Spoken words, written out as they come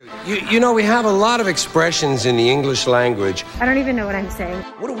You know, we have a lot of expressions in the English language. I don't even know what I'm saying.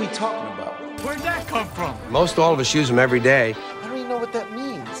 What are we talking about? Where'd that come from? Most all of us use them every day. I don't even know what that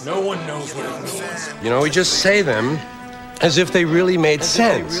means. No one knows what it means. You know, we just say them as if they really made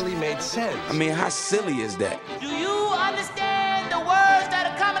sense. I mean, how silly is that? Do you understand the words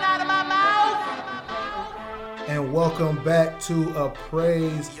that are coming out of my mouth? And welcome back to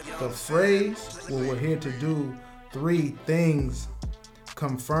Appraise the Phrase, where we're here to do three things: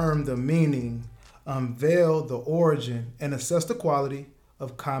 confirm the meaning, unveil the origin, and assess the quality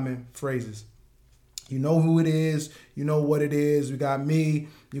of common phrases. You know who it is. You know what it is. We got me.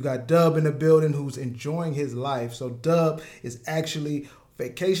 You got Dub in the building who's enjoying his life. So Dub is actually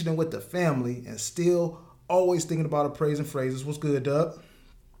vacationing with the family and still always thinking about appraising phrases. What's good, Dub?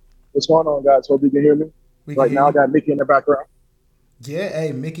 What's going on, guys? Hope you can hear me. Right now, I got Mickey in the background. Yeah,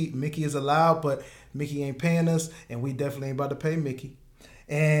 hey, Mickey is allowed, but Mickey ain't paying us, and we definitely ain't about to pay Mickey.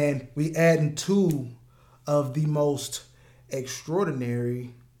 And we adding two of the most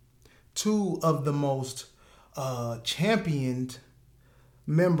extraordinary, two of the most championed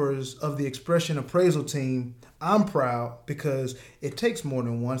members of the Expression Appraisal team. I'm proud because it takes more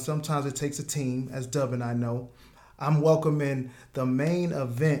than one. Sometimes it takes a team, as Dub and I know. I'm welcoming the main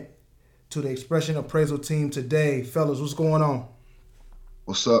event to the Expression Appraisal team today. Fellas, what's going on?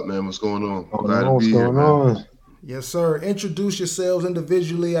 What's up, man? What's going on? Glad to be here, man. Yes, sir. Introduce yourselves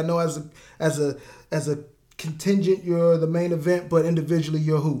individually. I know as a contingent, you're the main event, but individually,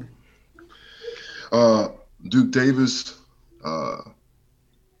 you're who? Duke Davis,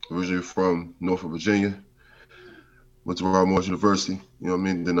 originally from Norfolk, Virginia. Went to Robert Morris University. You know what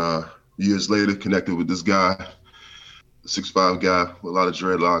I mean? Then years later, connected with this guy, 6'5" guy with a lot of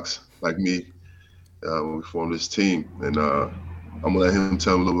dreadlocks like me. When we formed this team, and I'm gonna let him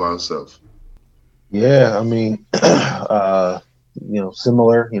tell me a little about himself. Yeah, I mean,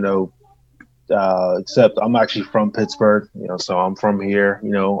 similar, except I'm actually from Pittsburgh, so I'm from here,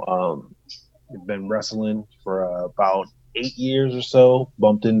 I've been wrestling for about 8 years or so,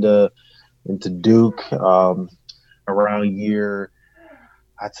 bumped into Duke around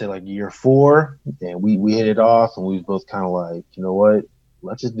I'd say year 4, and we hit it off, and we was both kind of like, you know what,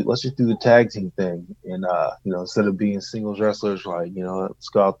 let's just do the tag team thing, and instead of being singles wrestlers, let's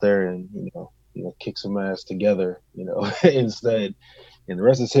go out there and kick some ass together, instead. And the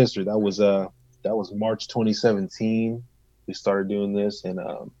rest is history. That was March 2017. We started doing this, and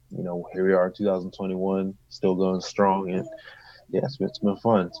here we are in 2021, still going strong. And yeah, it's been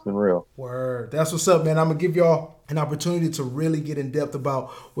fun. It's been real. Word. That's what's up, man. I'm gonna give y'all an opportunity to really get in depth about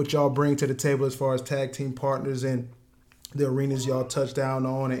what y'all bring to the table as far as tag team partners and the arenas y'all touch down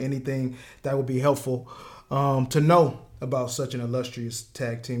on, and anything that would be helpful to know about such an illustrious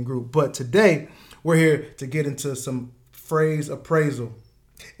tag team group. But today, we're here to get into some phrase appraisal.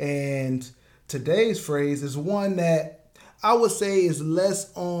 And today's phrase is one that I would say is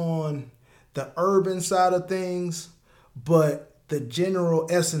less on the urban side of things, but the general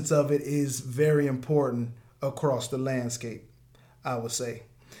essence of it is very important across the landscape, I would say.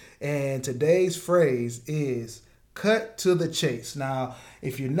 And today's phrase is cut to the chase. Now,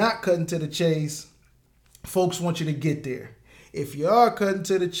 if you're not cutting to the chase, folks want you to get there. If you are cutting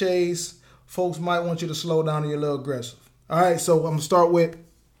to the chase, folks might want you to slow down and you're a little aggressive. All right, so I'm going to start with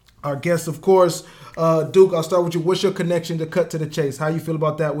our guest, of course. Duke, I'll start with you. What's your connection to cut to the chase? How you feel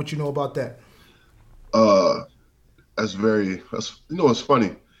about that? What you know about that? It's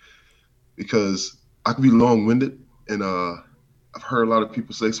funny because I can be long-winded, and I've heard a lot of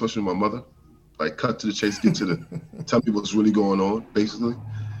people say, especially my mother, like cut to the chase, get to the tell people what's really going on, basically.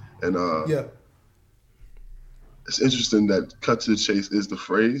 And yeah. It's interesting that cut to the chase is the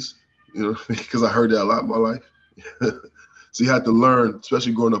phrase, because I heard that a lot in my life. So you have to learn,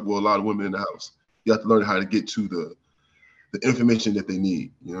 especially growing up with a lot of women in the house, you have to learn how to get to the information that they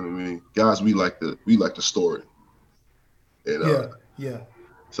need. You know what I mean? Guys, we like the story. And yeah.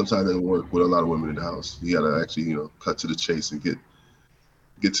 Sometimes it doesn't work with a lot of women in the house. You gotta actually, cut to the chase and get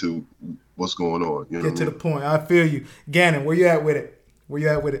to what's going on. Get to the point. I feel you. Gannon, where you at with it?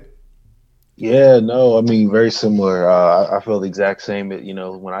 Yeah, no, I mean, very similar. I feel the exact same.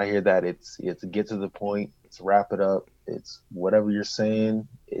 When I hear that, it's get to the point, it's wrap it up, it's whatever you're saying.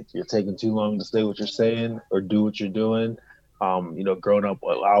 You're taking too long to say what you're saying or do what you're doing. Growing up,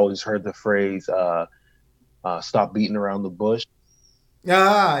 I always heard the phrase, stop beating around the bush.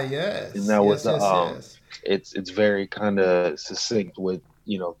 Ah, yes. And that was, yes. It's very kind of succinct with,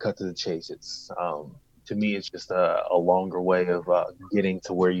 cut to the chase. It's, to me, it's just a longer way of getting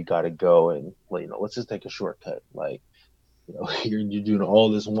to where you got to go, and let's just take a shortcut. You're doing all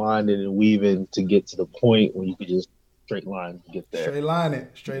this winding and weaving to get to the point when you could just straight line to get there. Straight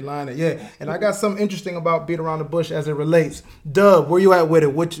line it. Yeah. And I got something interesting about beat around the bush as it relates. Dub, where you at with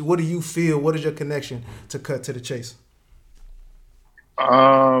it? What do you feel? What is your connection to cut to the chase?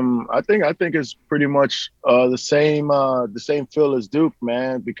 I think it's pretty much the same feel as Duke,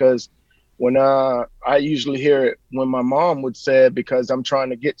 man, because when I usually hear it when my mom would say it, because I'm trying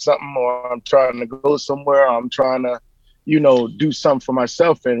to get something or I'm trying to go somewhere, I'm trying to, do something for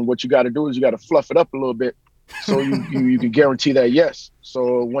myself. And what you got to do is you got to fluff it up a little bit so you can guarantee that yes.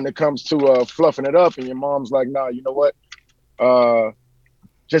 So when it comes to fluffing it up and your mom's like, nah, you know what?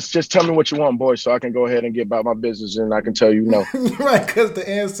 Just tell me what you want, boy, so I can go ahead and get about my business and I can tell you no. Right, because the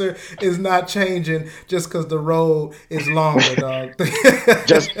answer is not changing just because the road is longer, dog.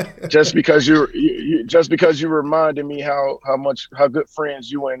 just because you reminded me how good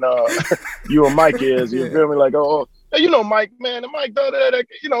friends you and Mike is. You feel me? Like, Mike, man, and Mike,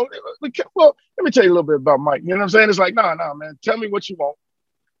 well, let me tell you a little bit about Mike. You know what I'm saying? It's like, nah, man, tell me what you want,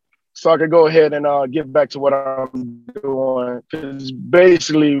 so I can go ahead and get back to what I'm doing. Because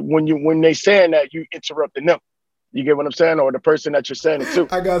basically, when they saying that, you interrupting them. You get what I'm saying? Or the person that you're saying it to.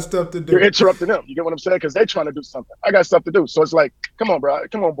 I got stuff to do. You're interrupting them. You get what I'm saying? Because they're trying to do something. I got stuff to do. So it's like, come on, bro.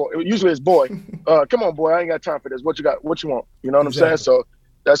 Come on, boy. Usually it's boy. Come on, boy. I ain't got time for this. What you got? What you want? You know what I'm saying? So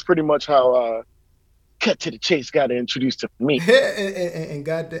that's pretty much how cut to the chase got introduced to me. and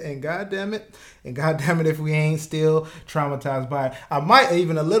God damn it, if we ain't still traumatized by it, I might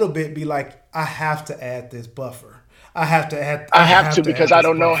even a little bit be like, I have to add this buffer. I have to because I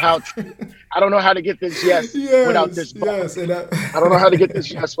don't know how to get this yes without this buffer. Yes, I don't know how to get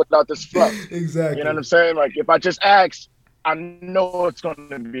this yes without this fluff. Exactly. You know what I'm saying? Like if I just ask, I know it's going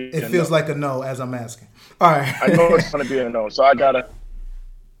to be. It feels like a no as I'm asking. All right. I know it's going to be a no, so I gotta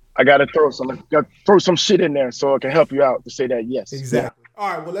throw some shit in there so it can help you out to say that yes. Exactly. Yeah. All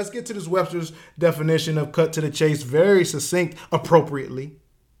right, well, let's get to this Webster's definition of cut to the chase. Very succinct, appropriately.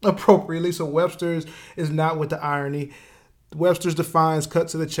 So Webster's is not with the irony. Webster's defines cut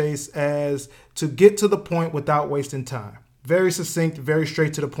to the chase as to get to the point without wasting time. Very succinct, very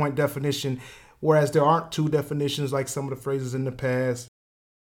straight to the point definition, whereas there aren't two definitions like some of the phrases in the past.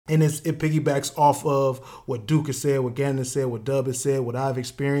 And it piggybacks off of what Duke has said, what Gannon said, what Dub has said, what I've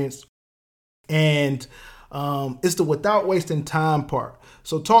experienced. And it's the without wasting time part.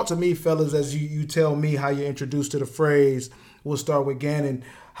 So talk to me, fellas, as you tell me how you're introduced to the phrase. We'll start with Gannon.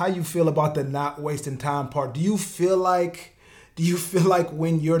 How you feel about the not wasting time part? Do you feel like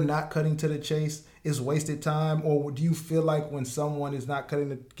when you're not cutting to the chase is wasted time? Or do you feel like when someone is not cutting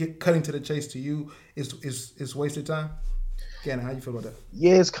to the chase to you is wasted time? Gannon, how you feel about that?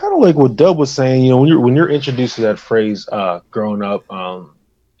 Yeah, it's kind of like what Dub was saying. When you're introduced to that phrase growing up,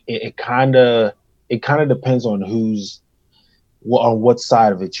 it kind of depends on on what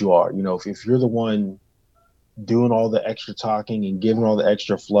side of it you are. If you're the one doing all the extra talking and giving all the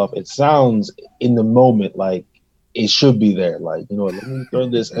extra fluff, it sounds in the moment like it should be there. Like, let me throw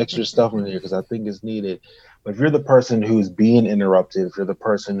this extra stuff in here because I think it's needed. But if you're the person who is being interrupted, if you're the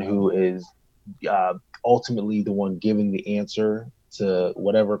person who is ultimately the one giving the answer to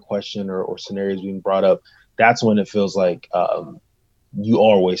whatever question or scenario is being brought up, that's when it feels like you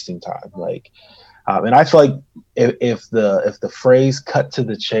are wasting time. Like, and I feel like if the phrase "cut to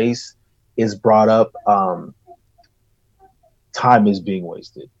the chase" is brought up, time is being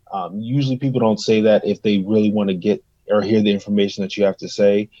wasted. Usually, people don't say that if they really want to get or hear the information that you have to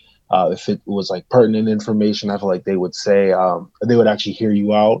say. If it was like pertinent information, I feel like they would say they would actually hear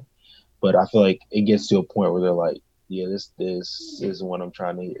you out. But I feel like it gets to a point where they're like, yeah, this isn't what I'm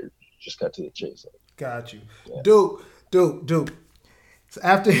trying to hear. Just cut to the chase. Got you. Yeah. Duke. So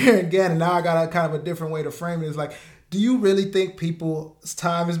after hearing Gannon, now I got a kind of a different way to frame it. It's like, do you really think people's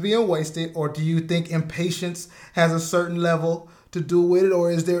time is being wasted? Or do you think impatience has a certain level to do with it?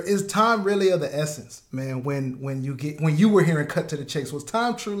 Or is time really of the essence, man? When you were hearing cut to the chase, was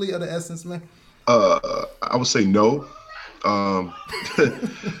time truly of the essence, man? I would say no.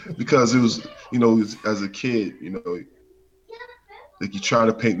 Because it was, as a kid, like you try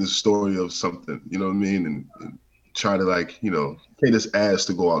to paint this story of something, you know what I mean? And try to pay this ass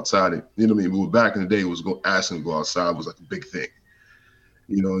to go outside. And, you know what I mean? But back in the day, it was asking to go outside was like a big thing.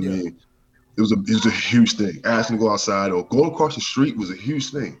 You know what I mean? It was a huge thing. Asking to go outside or going across the street was a huge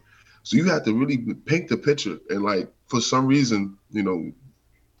thing. So you had to really paint the picture. And for some reason, they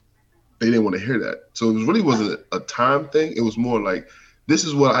didn't want to hear that. So it really wasn't a time thing. It was more like, this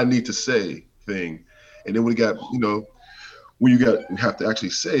is what I need to say thing. And then when you have to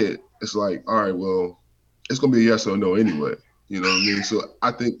actually say it, it's like, all right, well, it's going to be a yes or no anyway. You know what I mean? So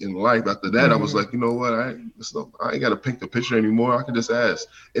I think in life after that, I was like, you know what? I ain't got to paint the picture anymore. I can just ask.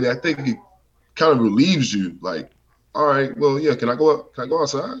 And I think it kind of relieves you. Like, all right, well, yeah, can I go up? Can I go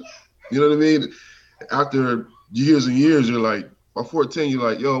outside? You know what I mean? After years and years, you're like, by 14, you're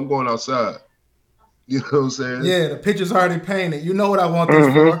like, yo, I'm going outside. You know what I'm saying? Yeah, the picture's already painted. You know what I want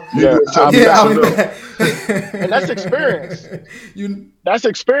this for. Yeah, I'll be know. back. And that's experience. That's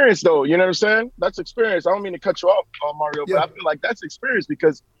experience, though. You know what I'm saying? That's experience. I don't mean to cut you off, Mario, but I feel like that's experience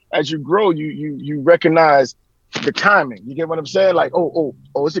because as you grow, you recognize the timing. You get what I'm saying? Like, oh,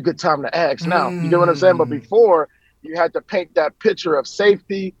 it's a good time to ask now. You get what I'm saying? But before, you had to paint that picture of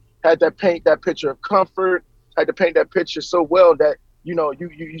safety, had to paint that picture of comfort, had to paint that picture so well that you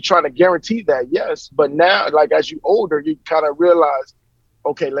trying to guarantee that, yes. But now, like as you older, you kind of realize,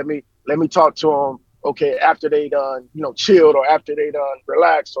 okay, let me talk to them. Okay, after they done, chilled, or after they done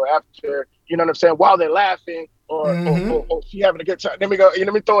relaxed, or after, you know what I'm saying, while they're laughing, or she having a good time. Let me go.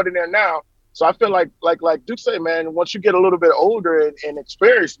 Let me throw it in there now. So I feel like Duke say, man, once you get a little bit older and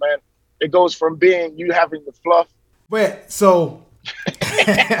experienced, man, it goes from being you having the fluff. But so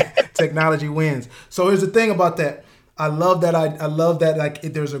technology wins. So here's the thing about that. I love that. I love that. Like,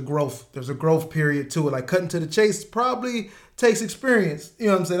 there's a growth period to it. Like, cutting to the chase probably takes experience. You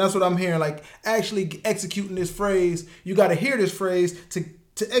know what I'm saying? That's what I'm hearing. Like, actually executing this phrase, you got to hear this phrase to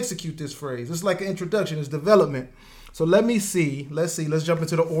execute this phrase. It's like an introduction. It's development. So let's see. Let's jump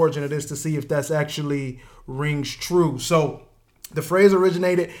into the origin of this to see if that's actually rings true. So the phrase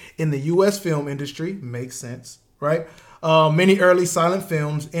originated in the U.S. film industry. Makes sense, right? Many early silent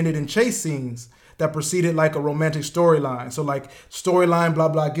films ended in chase scenes that proceeded like a romantic storyline. So like storyline, blah,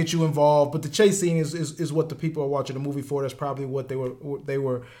 blah, get you involved. But the chase scene is what the people are watching the movie for. That's probably what they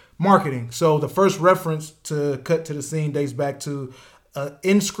were marketing. So the first reference to cut to the scene dates back to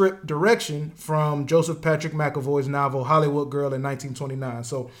in-script direction from Joseph Patrick McAvoy's novel Hollywood Girl in 1929.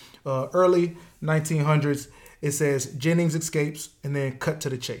 So early 1900s, it says Jennings escapes and then cut to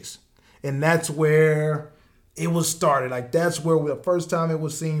the chase. And that's where it was started. Like, that's where the first time it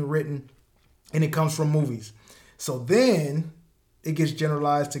was seen written, and it comes from movies. So then it gets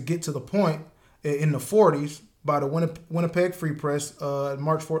generalized to get to the point in the 40s by the Winnipeg Free Press,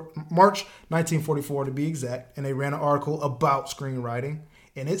 March 1944 to be exact, and they ran an article about screenwriting,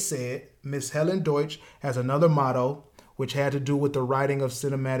 and it said, Miss Helen Deutsch has another motto, which had to do with the writing of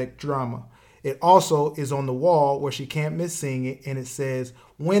cinematic drama. It also is on the wall where she can't miss seeing it, and it says,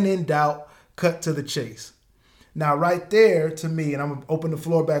 when in doubt, cut to the chase. Now, right there, to me, and I'm going to open the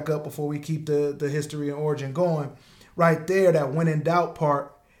floor back up before we keep the history and origin going, right there, that when in doubt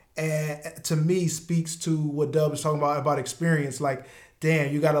part, and to me, speaks to what Dub is talking about experience. Like,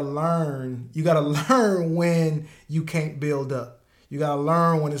 damn, you got to learn. You got to learn when you can't build up. You got to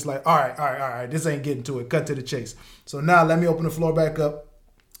learn when it's like, all right, this ain't getting to it. Cut to the chase. So now let me open the floor back up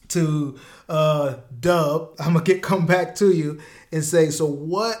to Dub. I'm going to come back to you and say, so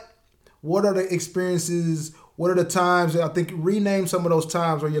what are the experiences? What are the times? I think rename some of those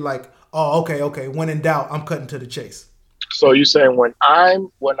times where you're like, oh, okay. When in doubt, I'm cutting to the chase. So you're saying when I'm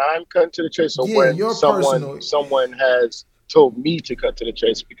cutting to the chase, or when someone has told me to cut to the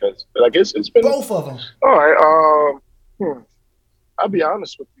chase, because I guess it's been both of them. All right. I'll be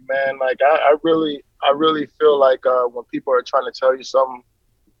honest with you, man. Like I really feel like when people are trying to tell you something,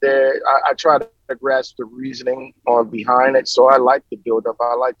 I try to grasp the reasoning on behind it. So I like the build up.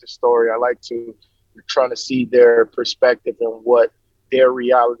 I like the story. I like to trying to see their perspective and what their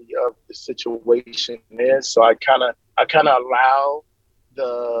reality of the situation is. So I kind of allow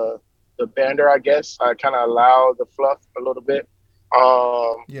the banter, I guess. I kind of allow the fluff a little bit.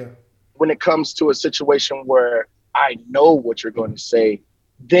 When it comes to a situation where I know what you're going to say,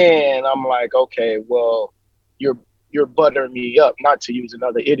 then I'm like, okay, well, you're buttering me up, not to use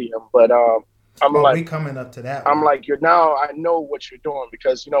another idiom, but we coming up to that. I'm like, I know what you're doing,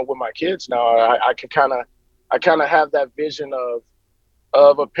 because with my kids now, I can kind of have that vision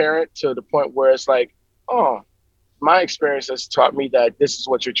of a parent, to the point where it's like, oh, my experience has taught me that this is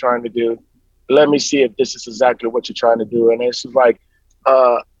what you're trying to do. Let me see if this is exactly what you're trying to do. And it's like,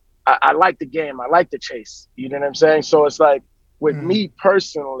 I like the game. I like the chase. You know what I'm saying? So it's like, with me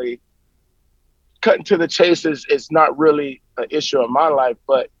personally, cutting to the chase is not really an issue in my life,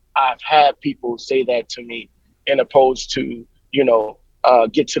 but I've had people say that to me, in opposed to,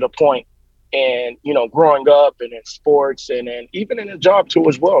 get to the point, and, growing up and in sports and even in a job too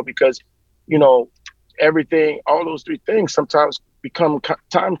as well, because, everything, all those three things sometimes become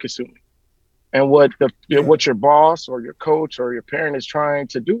time consuming. And what your boss or your coach or your parent is trying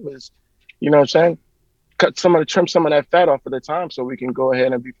to do is, trim some of that fat off of the time, so we can go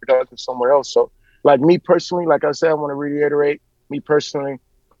ahead and be productive somewhere else. So like me personally, like I said, I want to reiterate, me personally,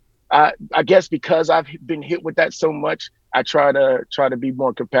 I guess because I've been hit with that so much, I try to be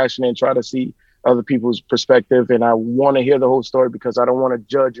more compassionate and try to see other people's perspective, and I want to hear the whole story because I don't want to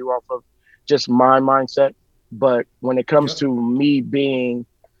judge you off of just my mindset. But when it comes to me being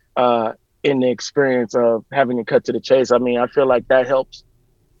in the experience of having to cut to the chase, I mean, I feel like that help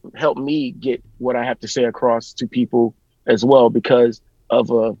me get what I have to say across to people as well because of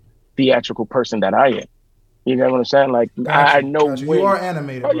a theatrical person that I am. You know what I'm saying? Like I know when you are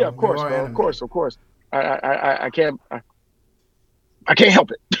animated. Oh yeah, of course, bro. Of course. I can't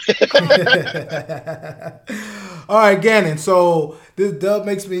help it. All right, Gannon. So this dub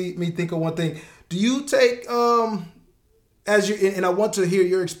makes me think of one thing. Do you take as you and I want to hear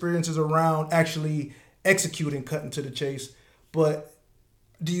your experiences around actually executing cutting to the chase, but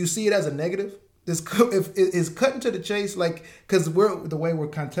do you see it as a negative? Is cutting to the chase like because the way we're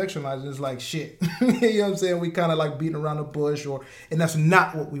contextualizing is like shit. You know what I'm saying? We kind of like beating around the bush, and that's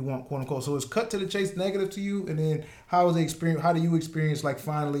not what we want, quote unquote. So is cut to the chase negative to you? And then how do you experience like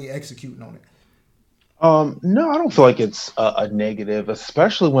finally executing on it? No, I don't feel like it's a negative,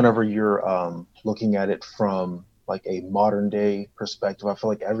 especially whenever you're looking at it from like a modern day perspective. I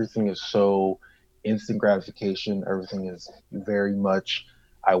feel like everything is so instant gratification. Everything is very much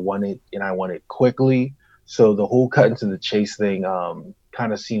I want it and I want it quickly. So the whole cut into the chase thing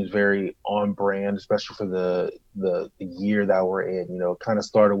kind of seems very on brand, especially for the year that we're in. You know, it kind of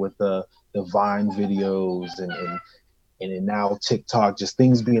started with the Vine videos and now TikTok, just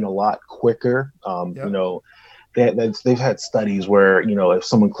things being a lot quicker. You know, they've had studies where, you know, if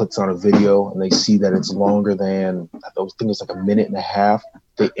someone clicks on a video and they see that it's longer than, I think it's like a minute and a half,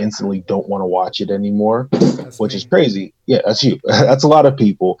 they instantly don't want to watch it anymore, which is crazy. Yeah, that's you. That's a lot of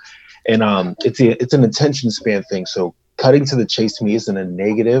people. And it's an attention span thing. So cutting to the chase to me isn't a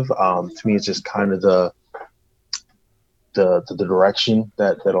negative. To me, it's just kind of the direction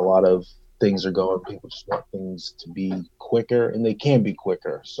that a lot of things are going. People just want things to be quicker, and they can be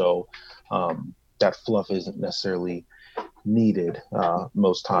quicker. So that fluff isn't necessarily needed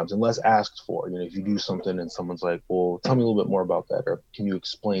most times unless asked for. You know, if you do something and someone's like, well, tell me a little bit more about that, or can you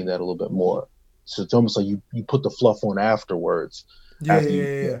explain that a little bit more? So it's almost like you put the fluff on afterwards.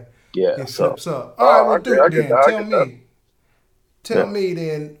 Yeah. It slips up. All right, well, Duke, then tell me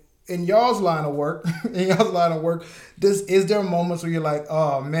then, in y'all's line of work, is there moments where you're like,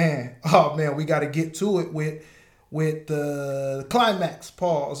 oh man, we got to get to it with the climax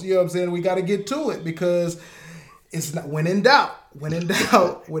pause. You know what I'm saying? We got to get to it because it's not when in doubt, we're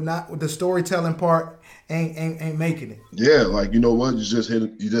not with the storytelling part ain't making it. Yeah, like, you know what, you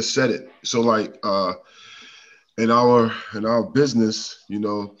just said it. So like in our business, you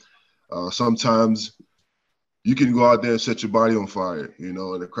know, sometimes you can go out there and set your body on fire, you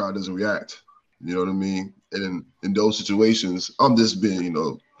know, and the crowd doesn't react. You know what I mean? And in those situations, I'm just being, you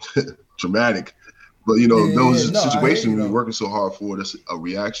know, dramatic. But, you know, situations when you're working so hard for, that's a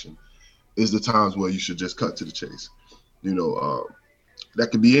reaction, is the times where you should just cut to the chase. You know, that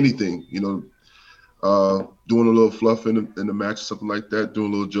could be anything, you know, doing a little fluff in the match or something like that,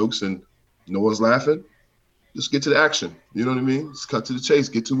 doing little jokes and no one's laughing. Just get to the action. You know what I mean? Just cut to the chase.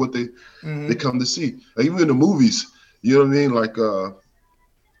 Get to what they come to see. Like, even in the movies, you know what I mean? Like,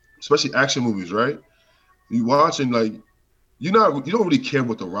 especially action movies, right? You watch and like, you don't really care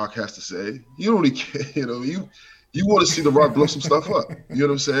what The Rock has to say. You don't really care. You know, you want to see The Rock blow some stuff up. You know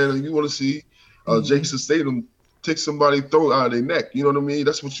what I'm saying? You want to see Jason Statham take somebody, throw it out of their neck. You know what I mean?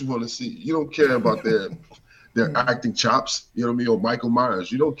 That's what you want to see. You don't care about their acting chops. You know what I mean? Or Michael Myers.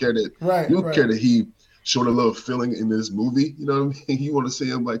 You don't care that. You don't care that he showed a little feeling in this movie. You know what I mean? You want to see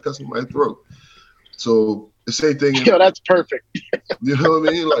him like cut somebody's throat. So the same thing. Yo, that's perfect. You know what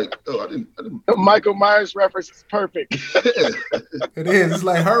I mean? Like, I didn't. The Michael Myers reference is perfect. It is. It's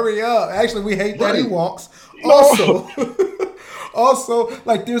like, hurry up. Actually, we hate that he walks. Also,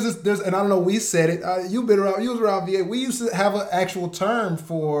 like there's and I don't know, we said it. You was around VA. We used to have an actual term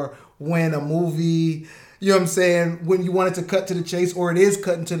for when a movie, you know what I'm saying, when you wanted to cut to the chase, or it is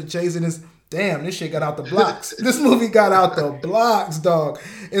cutting to the chase, and it's, damn, this shit got out the blocks. This movie got out the blocks, dog.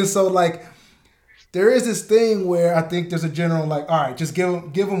 And so, like, there is this thing where I think there's a general, like, all right, just give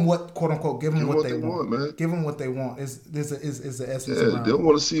them what, quote unquote, give them what they want, man. Give them what they want. Is the essence. Yeah, they don't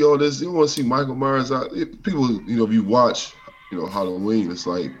want to see all this. They don't want to see Michael Myers out. People, you know, if you watch, you know, Halloween, it's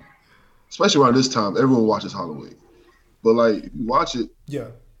like, especially around this time, everyone watches Halloween. But like, if you watch it,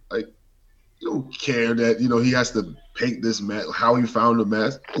 like, you don't care that, you know, he has to paint this mask, how he found the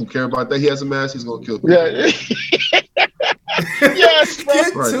mask. You don't care about that. He has a mask, he's gonna kill people. Yeah. Yes, bro.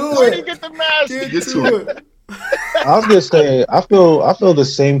 Get to it. Get the mask. Get to it. I was gonna say, I feel the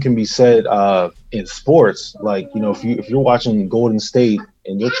same can be said in sports. Like, you know, if you're watching Golden State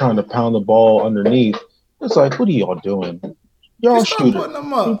and you're trying to pound the ball underneath, it's like, what are y'all doing? Y'all start shoot putting it.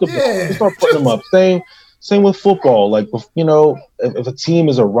 them up. Just start putting them up. Same with football. Like, you know, if a team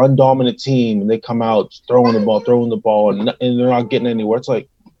is a run dominant team and they come out throwing the ball, and they're not getting anywhere, it's like,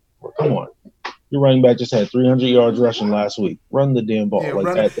 well, come on. Your running back just had 300 yards rushing last week. Run the damn ball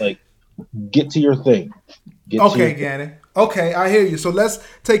that. Like, get to your thing. Gannon. Okay, I hear you. So let's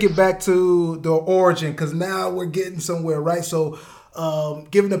take it back to the origin, because now we're getting somewhere, right? So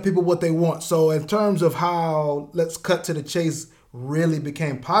giving the people what they want. So in terms of how Let's Cut to the Chase really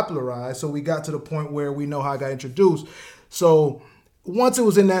became popularized, so we got to the point where we know how it got introduced. So once it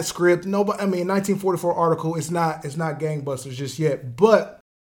was in that script, 1944 article, it's not gangbusters just yet, but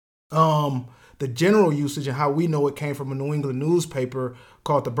the general usage and how we know it came from a New England newspaper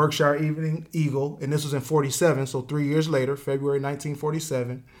called the Berkshire Evening Eagle, and this was in 47, so 3 years later, February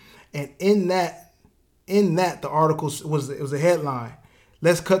 1947. And in that, the article was a headline: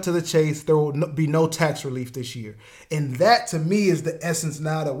 "Let's cut to the chase. There will be no tax relief this year." And that, to me, is the essence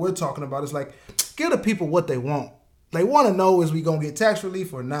now that we're talking about. It's like, give the people what they want. They want to know, is we going to get tax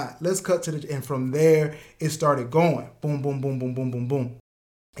relief or not? Let's cut to and from there, it started going. Boom, boom, boom, boom, boom, boom, boom.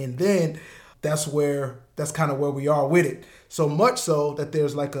 And then that's kind of where we are with it. So much so that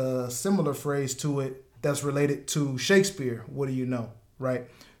there's like a similar phrase to it that's related to Shakespeare. What do you know, right?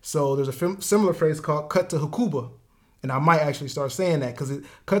 So there's a similar phrase called "cut to Hakuba." And I might actually start saying that, because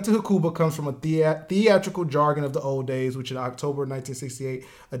 "cut to Hakuba" comes from a theatrical jargon of the old days, which is an October 1968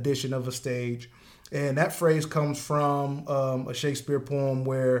 edition of a stage. And that phrase comes from a Shakespeare poem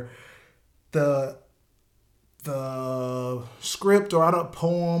where the script, or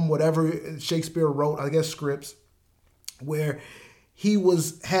poem, whatever Shakespeare wrote, I guess scripts, where he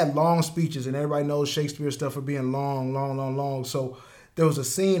had long speeches, and everybody knows Shakespeare stuff for being long. So there was a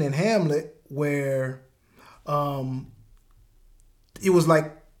scene in Hamlet where it was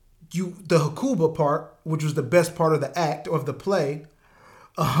like the Hakuba part, which was the best part of the act of the play,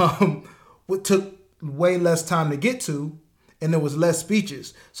 took way less time to get to, and there was less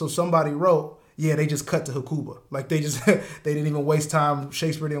speeches. So somebody wrote, yeah, they just cut to Hakuba. Like they didn't even waste time.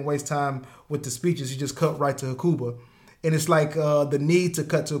 Shakespeare didn't waste time with the speeches. He just cut right to Hakuba. And it's like the need to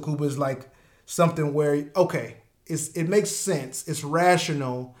cut to Hakuba is like something where, okay, it makes sense. It's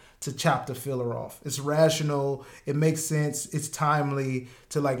rational to chop the filler off. It's rational. It makes sense. It's timely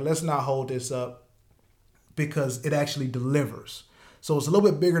to let's not hold this up, because it actually delivers. So it's a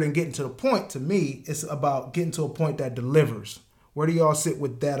little bit bigger than getting to the point. To me, it's about getting to a point that delivers. Where do y'all sit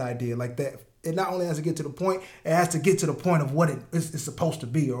with that idea? Like that, it not only has to get to the point, it has to get to the point of what it's supposed to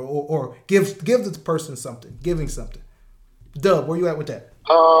be, or give the person something, giving something. Dub, where you at with that?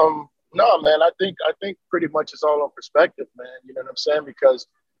 No, man, I think pretty much it's all on perspective, man. You know what I'm saying? Because,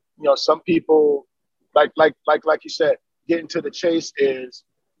 some people, like you said, getting to the chase is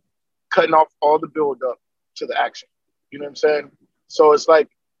cutting off all the build up to the action. You know what I'm saying? So it's like,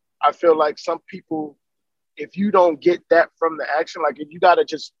 I feel like some people, if you don't get that from the action, like if you gotta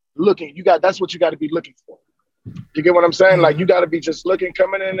just looking, that's what you got to be looking for. You get what I'm saying? Like you got to be just looking,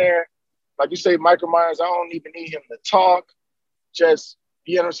 coming in there. Like you say, Michael Myers, I don't even need him to talk. Just,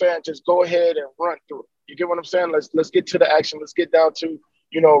 you know what I'm saying? Just go ahead and run through it. You get what I'm saying? Let's get to the action. Let's get down to,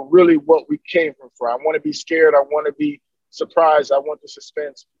 really what we came from for. I want to be scared. I want to be surprised. I want the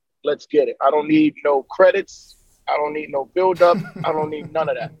suspense. Let's get it. I don't need no credits. I don't need no build up. I don't need none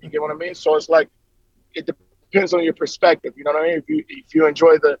of that. You get what I mean? So it's like, it depends on your perspective. You know what I mean? If you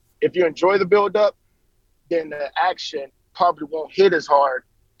enjoy the build up, then the action probably won't hit as hard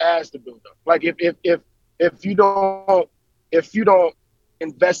as the build up. Like if you don't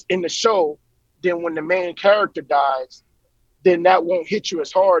invest in the show, then when the main character dies, then that won't hit you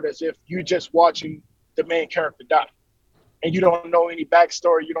as hard as if you just watching the main character die and you don't know any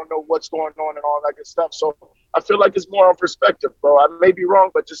backstory, you don't know what's going on and all that good stuff. So I feel like it's more on perspective, bro. I may be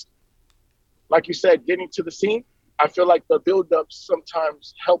wrong, but just like you said, getting to the scene, I feel like the build up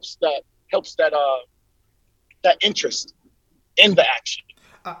sometimes helps that interest in the action.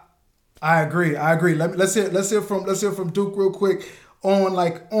 I agree. Let's hear from Duke real quick on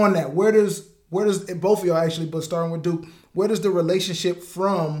that. Where does both of y'all actually, but starting with Duke, where does the relationship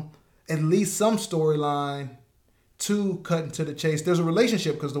from at least some storyline to cutting to the chase? There's a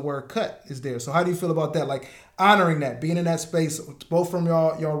relationship because the word cut is there. So how do you feel about that? Like honoring that, being in that space, both from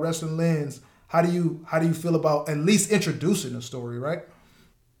y'all wrestling lens. How do you feel about at least introducing the story, right?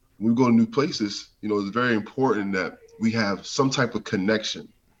 When we go to new places, it's very important that we have some type of connection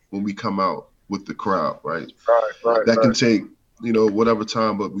when we come out with the crowd, right? Right. That can take, whatever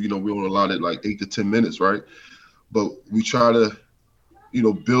time, but we don't allow it like 8 to 10 minutes, right? But we try to,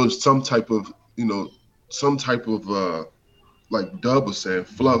 build some type of like Dub was saying,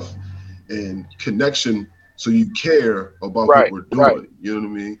 fluff and connection so you care about what we're doing. You know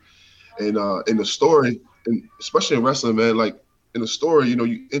what I mean? And in the story, and especially in wrestling, man, like in a story, you know,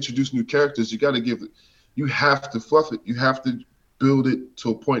 you introduce new characters, you have to fluff it. You have to build it to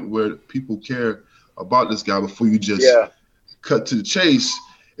a point where people care about this guy before you just cut to the chase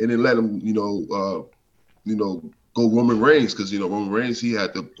and then let him, go Roman Reigns, because Roman Reigns, he had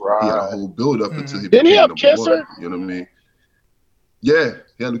a whole build up until he didn't he became have cancer? one, you know what I mean? Yeah,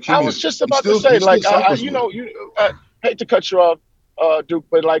 he had leukemia. I was just about to say, like, I hate to cut you off, Duke,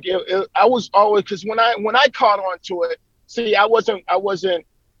 but like, I was always, because when I caught on to it, see, I wasn't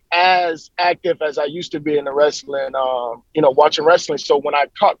as active as I used to be in the wrestling, watching wrestling. So when I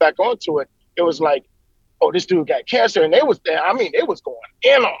caught back onto it, it was like, oh, this dude got cancer, and it was going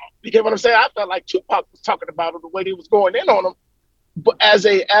in on him. You get what I'm saying? I felt like Tupac was talking about it the way he was going in on him. But as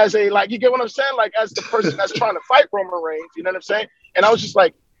a like, you get what I'm saying? Like, as the person that's trying to fight Roman Reigns, you know what I'm saying? And I was just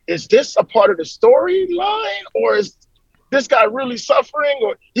like, is this a part of the storyline, or is this guy really suffering?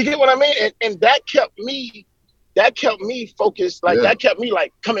 Or you get what I mean? And that kept me focused. Like, that kept me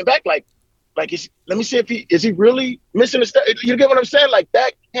like coming back. Like, let me see if is he really missing a step? You get what I'm saying? Like,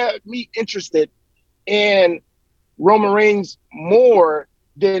 that kept me interested in Roman Reigns more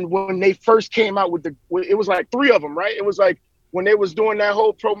than when they first came out with it was like 3 of them, right? It was like when they was doing that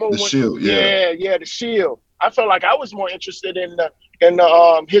whole promo. The Shield, the Shield. I felt like I was more interested in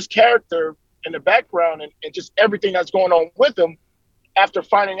his character in the background and just everything that's going on with him after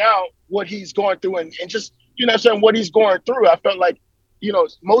finding out what he's going through and just, you know what I'm saying, what he's going through. I felt like,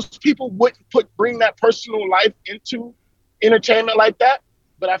 most people wouldn't bring that personal life into entertainment like that.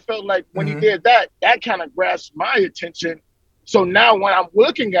 But I felt like when he did that kind of grasped my attention. So now when I'm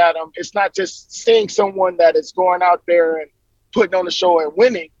looking at him, it's not just seeing someone that is going out there and putting on the show and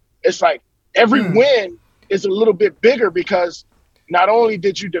winning. It's like every win is a little bit bigger, because not only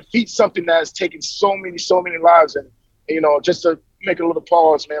did you defeat something that has taken so many lives, and just to make a little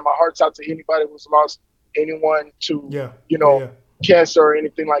pause, man, my heart's out to anybody who's lost anyone to cancer or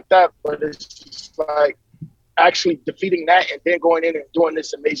anything like that. But it's just like actually defeating that and then going in and doing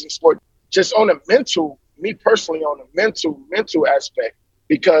this amazing sport, just on a mental, me personally, on a mental aspect,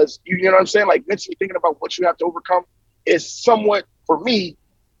 because you know what I'm saying, like mentally thinking about what you have to overcome is somewhat, for me,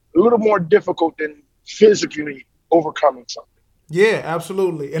 a little more difficult than physically overcoming something. Yeah,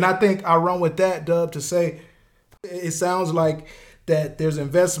 absolutely. And I think I run with that, Dub, to say it sounds like that there's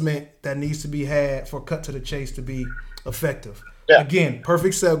investment that needs to be had for Cut to the Chase to be effective. Yeah. Again,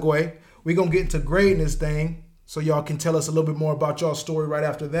 perfect segue. We're going to get into grading this thing so y'all can tell us a little bit more about y'all's story right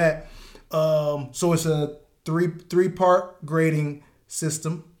after that. So it's a three-part grading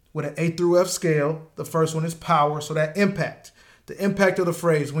system with an A through F scale. The first one is power, so that impact. The impact of the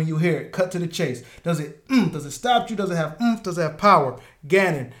phrase when you hear it, cut to the chase. Does it stop you? Does it have Does it have power?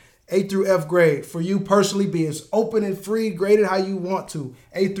 Gannon, A through F grade. For you personally, be as open and free, graded how you want to.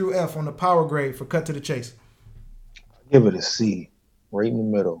 A through F on the power grade for cut to the chase. Give it a C, right in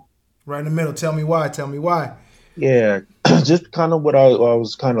the middle. Right in the middle. Tell me why. Yeah, just kind of what I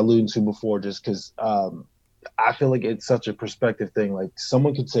was kind of alluding to before, just because I feel like it's such a perspective thing. Like,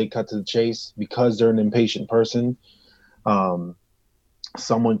 someone could say cut to the chase because they're an impatient person.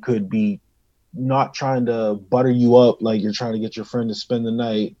 Someone could be not trying to butter you up like you're trying to get your friend to spend the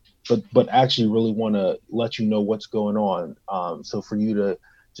night, but actually really want to let you know what's going on. So for you to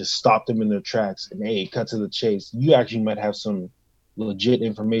just stop them in their tracks and, hey, cut to the chase, you actually might have some legit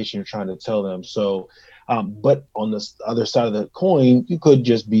information you're trying to tell them. So, but on the other side of the coin, you could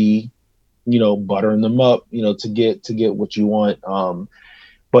just be, buttering them up, to get what you want.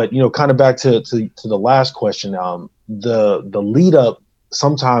 But, kind of back to the last question, the lead up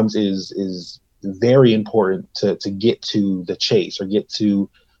sometimes is very important to get to the chase or get to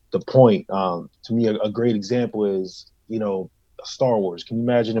the point. To me, a great example is, Star Wars. Can you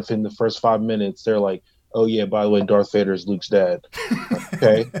imagine if in the first 5 minutes they're like, oh yeah, by the way, Darth Vader is Luke's dad.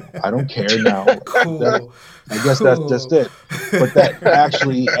 Okay, I don't care now. Cool. I guess that's just it. But that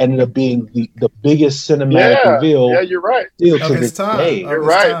actually ended up being the biggest cinematic reveal. Yeah, you're right. Still to this day. You're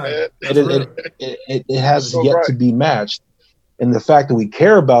right, man. It has yet to be matched. And the fact that we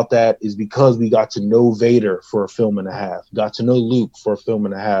care about that is because we got to know Vader for a film and a half, got to know Luke for a film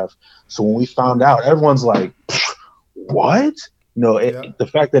and a half. So when we found out, everyone's like, what? The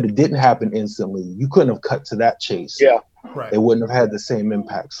fact that it didn't happen instantly, you couldn't have cut to that chase. Yeah, right. It wouldn't have had the same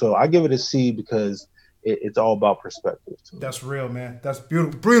impact. So I give it a C because it's all about perspective. That's real, man. That's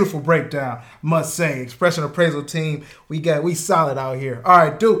beautiful breakdown. Must say, Expression Appraisal team, we solid out here. All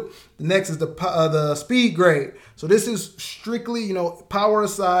right, Duke. The next is the speed grade. So this is strictly, power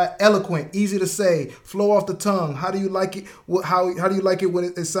aside, eloquent, easy to say, flow off the tongue. How do you like it? How do you like it when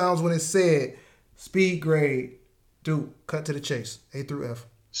it sounds when it's said? Speed grade, Duke, cut to the chase, A through F.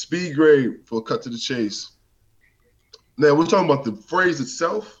 Speed grade for cut to the chase. Now, we're talking about the phrase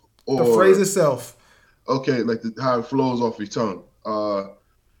itself? Or The phrase itself. Okay, like how it flows off your tongue.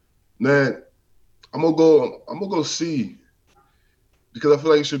 Man, I'm gonna go C because I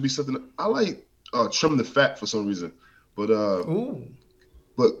feel like it should be something. I like trim the fat for some reason, but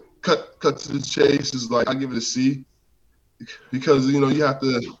cut to the chase is like I give it a C because you have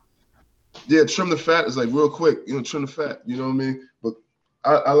to trim the fat is like real quick, trim the fat, you know what I mean? But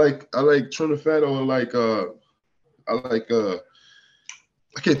I like trim the fat or I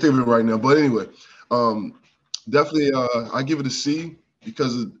can't think of it right now, but anyway, definitely I give it a C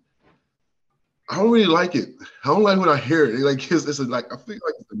because I don't really like it. I don't like when I hear it. Like I feel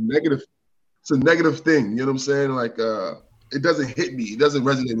like it's a negative. It's a negative thing. You know what I'm saying? Like it doesn't hit me. It doesn't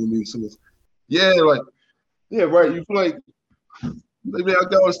resonate with me. So right. You feel like maybe I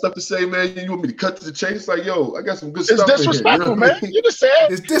got all stuff to say, man. You want me to cut to the chase? Like, yo, I got some good stuff. It's disrespectful, man. You just said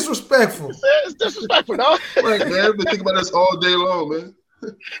it's disrespectful. It's disrespectful, dog. Right, man. I've been thinking about this all day long, man.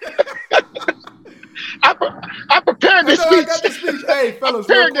 I prepared this speech. I got the speech. Hey, fellas,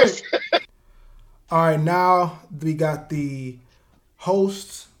 real quick. All right, now we got the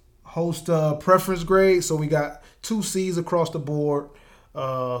host preference grade. So we got 2 C's across the board.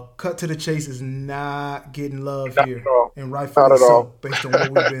 Cut to the chase is not getting love here, and rightfully so, based on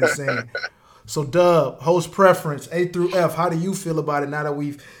what we've been saying. So, Dub, host preference A through F. How do you feel about it now that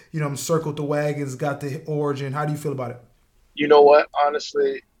we've circled the wagons, got the origin? How do you feel about it? You know what?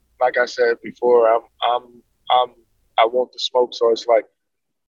 Honestly, like I said before, I want the smoke, so it's like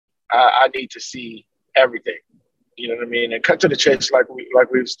I need to see everything. You know what I mean? And cut to the chase, like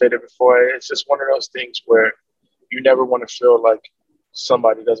we've stated before. It's just one of those things where you never want to feel like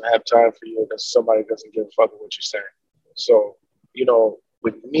somebody doesn't have time for you, or that somebody doesn't give a fuck what you're saying. So,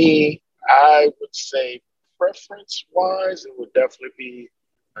 with me, I would say preference-wise, it would definitely be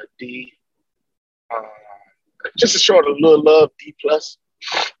a D. Just to show it a little love, D+.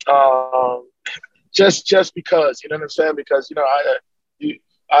 Just because, you know what I'm saying? Because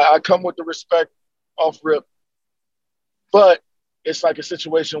I come with the respect off rip, but it's like a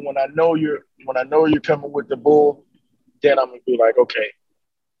situation when I know you're coming with the bull, then I'm gonna be like, okay,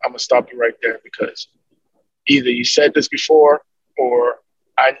 I'm gonna stop you right there because either you said this before or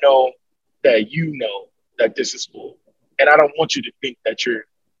I know that you know that this is bull, and I don't want you to think that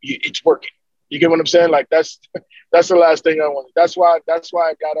it's working. You get what I'm saying? Like that's the last thing I want. That's why I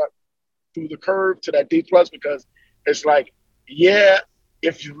got up through the curve to that D+ because it's like, yeah,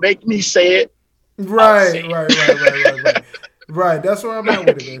 if you make me say it, right. Right. That's where I'm at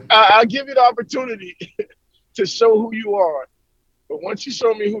with it, man. I'll give you the opportunity to show who you are, but once you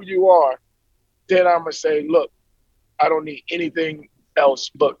show me who you are, then I'm gonna say, look, I don't need anything else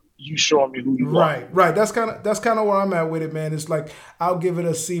but you showing me who you are. Right. That's kind of where I'm at with it, man. It's like I'll give it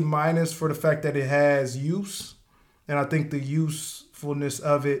a C- for the fact that it has use, and I think the usefulness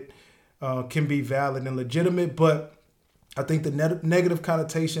of it can be valid and legitimate. But I think the negative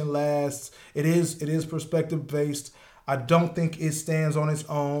connotation lasts. It is perspective based. I don't think it stands on its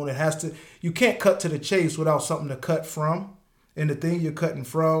own. It has to. You can't cut to the chase without something to cut from, and the thing you're cutting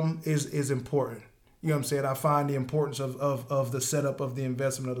from is important. You know what I'm saying? I find the importance of the setup of the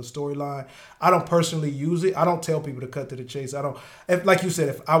investment of the storyline. I don't personally use it. I don't tell people to cut to the chase. Like you said,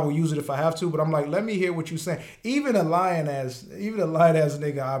 if I will use it if I have to, but I'm like, let me hear what you're saying. Even a lying ass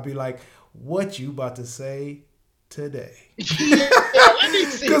nigga, I'll be like, what you about to say today?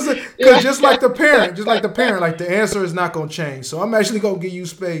 Because just like the parent, like the answer is not gonna change. So I'm actually gonna give you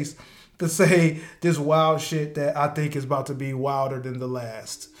space to say this wild shit that I think is about to be wilder than the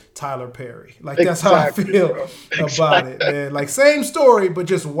last Tyler Perry. Like that's how I feel about it, man. Like same story, but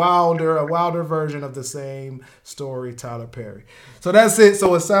just a wilder version of the same story, Tyler Perry. So that's it.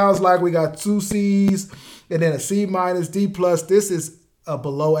 So it sounds like we got 2 C's and then a C-, D+. This is a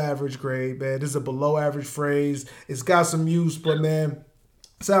below average grade, man. This is a below average phrase. It's got some use, but man,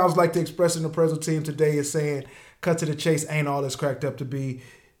 sounds like the expression the present team today is saying cut to the chase ain't all it's cracked up to be.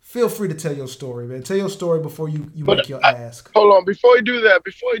 Feel free to tell your story, man. Tell your story before you make your ask. Hold on. Before you do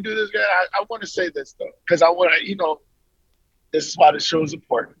this, guy, I want to say this, though, because I want to, this is why the show is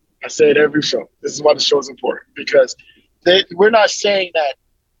important. I say it every show. This is why the show is important, because we're not saying that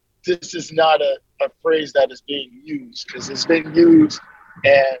this is not a phrase that is being used, because it's been used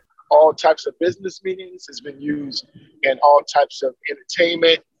in all types of business meetings. It's been used in all types of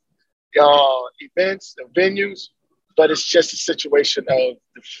entertainment events and venues. But it's just a situation of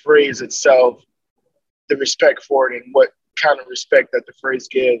the phrase itself, the respect for it, and what kind of respect that the phrase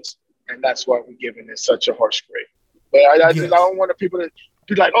gives. And that's why we're giving it such a harsh grade. But I don't want people to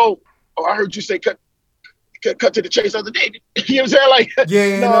be like, oh, oh, I heard you say cut to the chase the other day. You know what I'm saying? Like,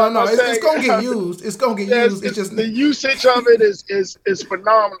 no. It's gonna get used. It's gonna get used. It's just the usage of it is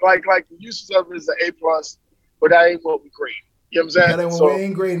phenomenal. Like the usage of it is an A+, but that ain't what we grade. You know what I'm saying? That ain't when we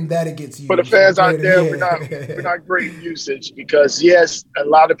ain't grading that it gets used. For the fans out there, we're not grading usage because yes, a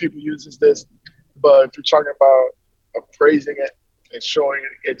lot of people uses this, but if you're talking about appraising it and showing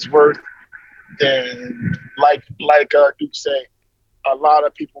its worth, then like Duke said, a lot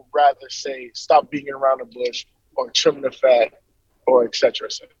of people rather say stop beating around the bush or trim the fat or et cetera,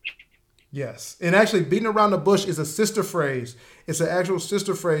 et cetera. Yes, and actually, beating around the bush is a sister phrase. It's an actual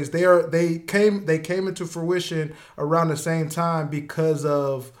sister phrase. They came into fruition around the same time because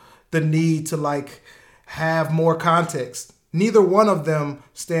of the need to like have more context. Neither one of them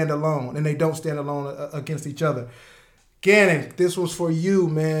stand alone, and they don't stand alone against each other. Gannon, this was for you,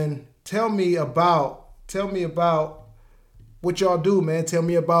 man. Tell me about what y'all do, man. Tell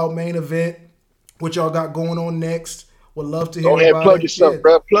me about Main Event, what y'all got going on next. Would love to hear about it. Go ahead, plug yourself,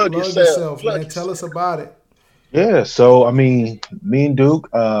 bro. Plug yourself, man. Yourself. Tell us about it. Yeah, so I mean, me and Duke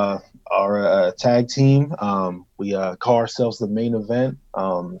are a tag team. We call ourselves the Main Event.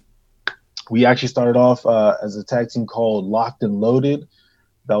 We actually started off as a tag team called Locked and Loaded.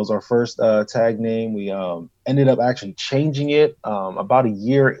 That was our first tag name. We ended up actually changing it about a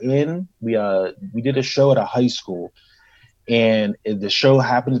year in. We did a show at a high school, and the show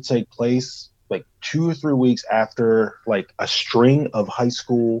happened to take place like 2 or 3 weeks after like a string of high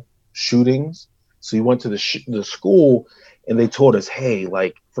school shootings. So we went to the school, and they told us, hey,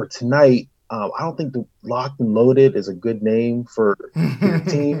 like for tonight, I don't think the Locked and Loaded is a good name for your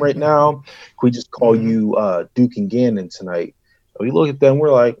team right now. Can we just call you Duke and Gannon tonight? And we look at them, we're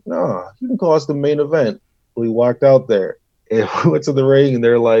like, no, you can call us the Main Event. We walked out there and we went to the ring, and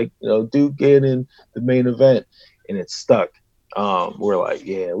they're like, Duke Gannon, the Main Event, and it stuck. We're like,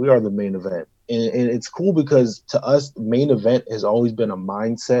 yeah, we are the Main Event. And it's cool because to us, the Main Event has always been a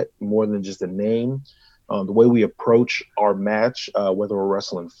mindset more than just a name. The way we approach our match, whether we're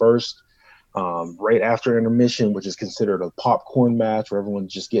wrestling first, right after intermission, which is considered a popcorn match where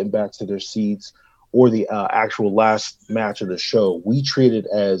everyone's just getting back to their seats, or the actual last match of the show, we treat it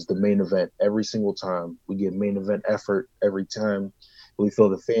as the main event every single time. We get main event effort every time. We feel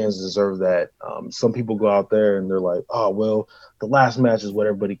the fans deserve that. Some people go out there and they're like, oh, well, the last match is what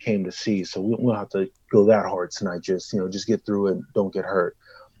everybody came to see, so we don't have to go that hard tonight. Just get through it and don't get hurt.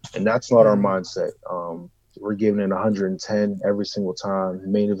 And that's not our mindset. We're giving it 110 every single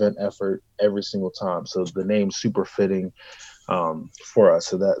time, main event effort every single time. So the name's super fitting for us.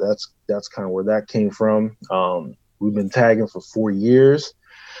 So that's kind of where that came from. We've been tagging for 4 years,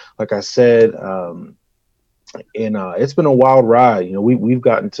 like I said. And it's been a wild ride. We've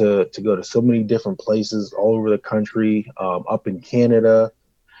gotten to go to so many different places all over the country, up in Canada.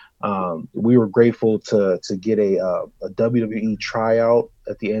 We were grateful to get a WWE tryout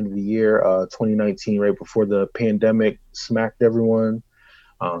at the end of the year, 2019, right before the pandemic smacked everyone.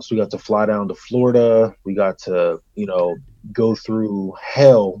 So we got to fly down to Florida. We got to, go through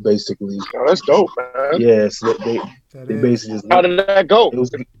hell, basically. Oh, that's dope, man. Yes, they basically just. How did that go? It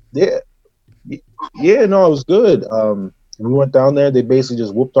was, yeah, no, it was good. We went down there. They basically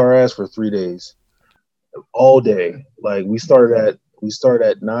just whooped our ass for 3 days, all day. Like we started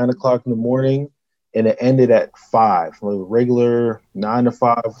at 9 o'clock in the morning, and it ended at 5. Like regular 9 to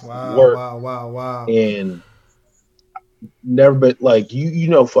 5 work. Wow. And never been like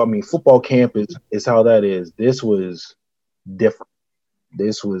football camp is how that is. This was different.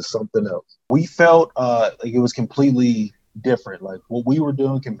 This was something else. We felt like it was completely different. Like what we were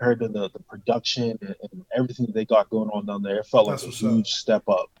doing compared to the production and everything that they got going on down there, it felt like a huge step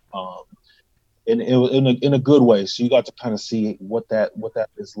up. And it was in a good way. So you got to kind of see what that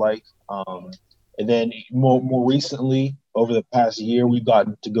is like. And then more recently, over the past year, we've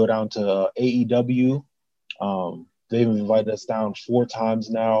gotten to go down to AEW. They've invited us down 4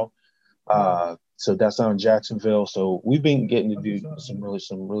 times now. So that's down in Jacksonville. So we've been getting to do some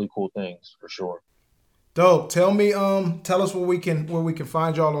really cool things for sure. Dope. Tell us where we can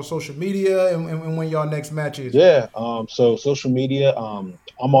find y'all on social media and when y'all next match is. Yeah. So social media, I'm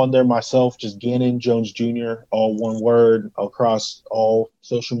on there myself, just Gannon Jones Jr., all one word across all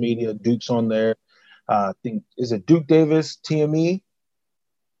social media. Duke's on there. I think, is it Duke Davis TME?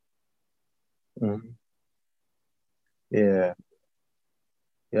 Mm-hmm. Yeah.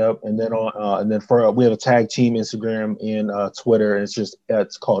 Yep. And then we have a tag team Instagram and Twitter, and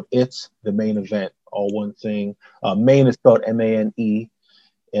it's called It's the Main Event, all one thing. Main is spelled MANE.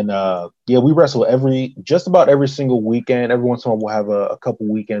 And we wrestle just about every single weekend. Every once in a while we'll have a couple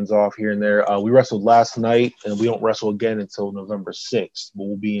weekends off here and there. We wrestled last night, and we don't wrestle again until November 6th. But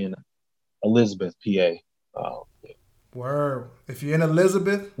we'll be in Elizabeth, PA. Word. If you're in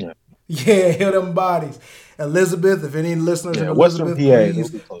Elizabeth, Yeah. hit them bodies. Elizabeth, if any listeners in Western Elizabeth, PA,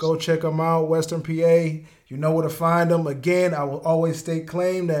 please go check them out. Western PA, you know where to find them. Again, I will always state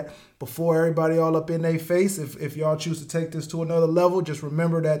claim that before everybody all up in their face, if y'all choose to take this to another level, just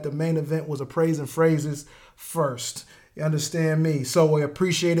remember that the main event was Appraising Phrases first. You understand me? So we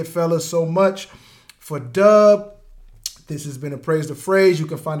appreciate it, fellas, so much. For Dub, this has been Appraise the Phrase. You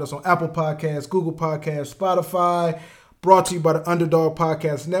can find us on Apple Podcasts, Google Podcasts, Spotify. Brought to you by the Underdog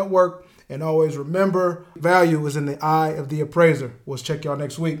Podcast Network. And always remember, value is in the eye of the appraiser. We'll check y'all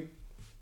next week.